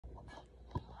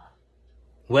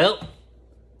Well,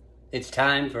 it's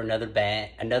time for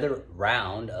another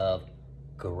round of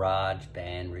garage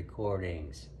band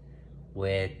recordings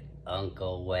with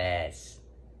Uncle Wes.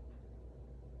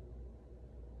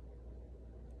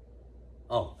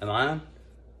 Oh, am I on?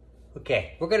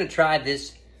 Okay, we're gonna try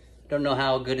this. Don't know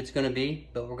how good it's gonna be,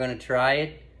 but we're gonna try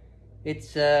it.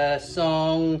 It's a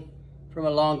song from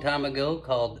a long time ago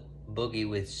called Boogie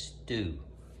with Stew.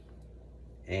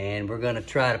 And we're gonna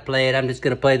try to play it. I'm just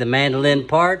gonna play the mandolin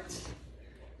parts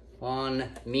on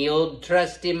me old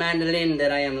trusty mandolin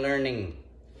that I am learning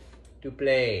to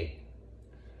play.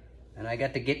 And I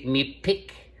got to get me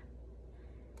pick.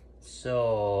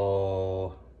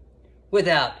 So,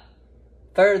 without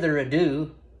further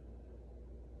ado,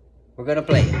 we're gonna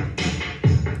play it.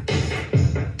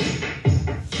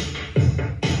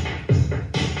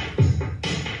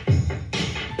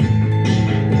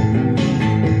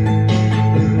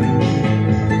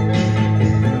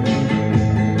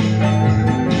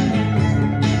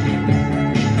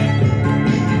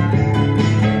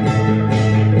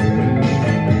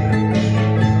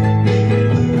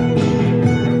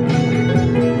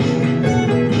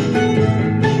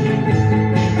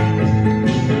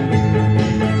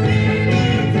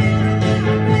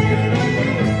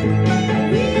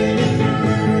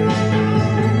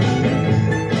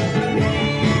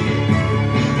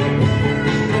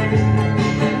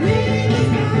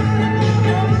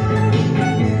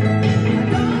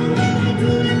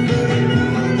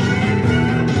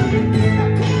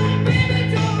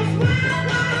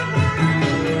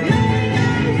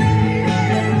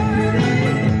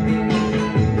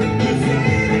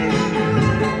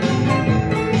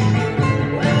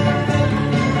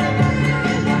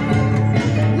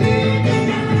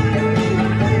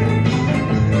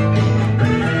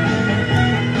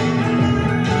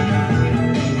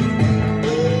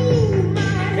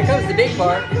 The big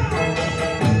part.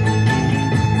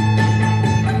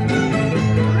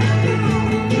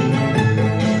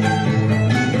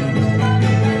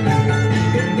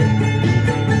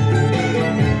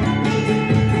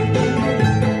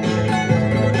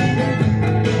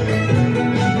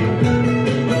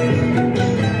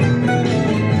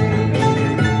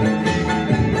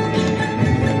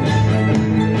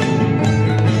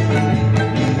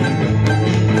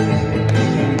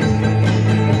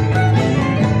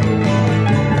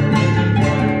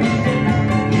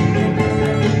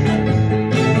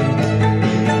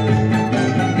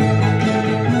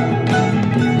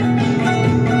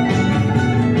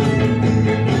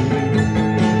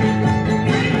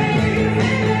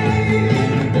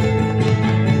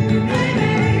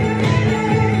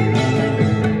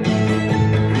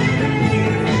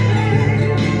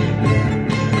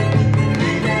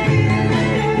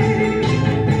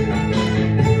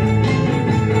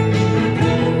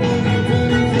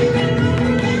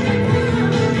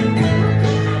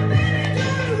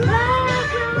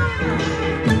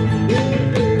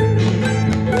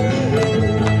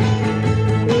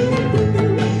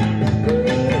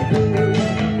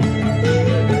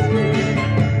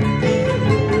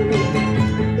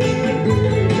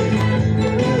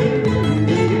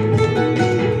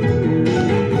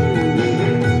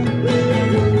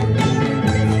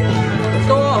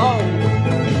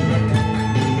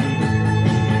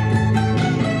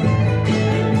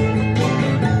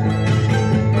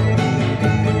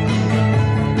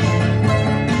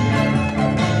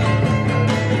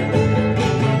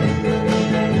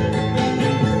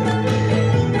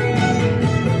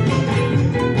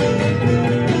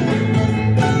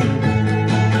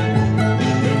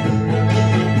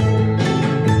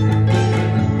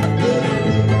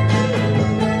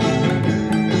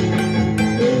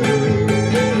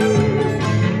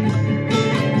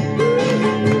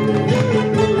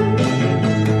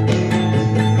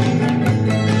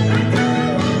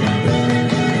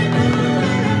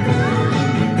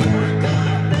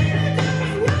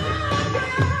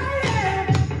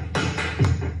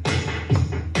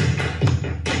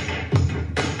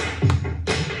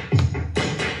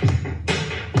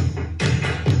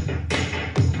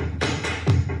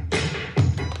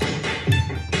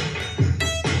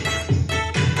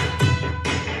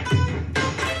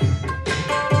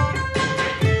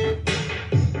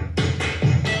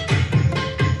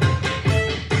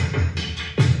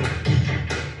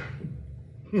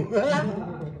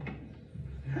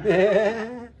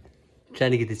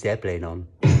 Trying to get this airplane on.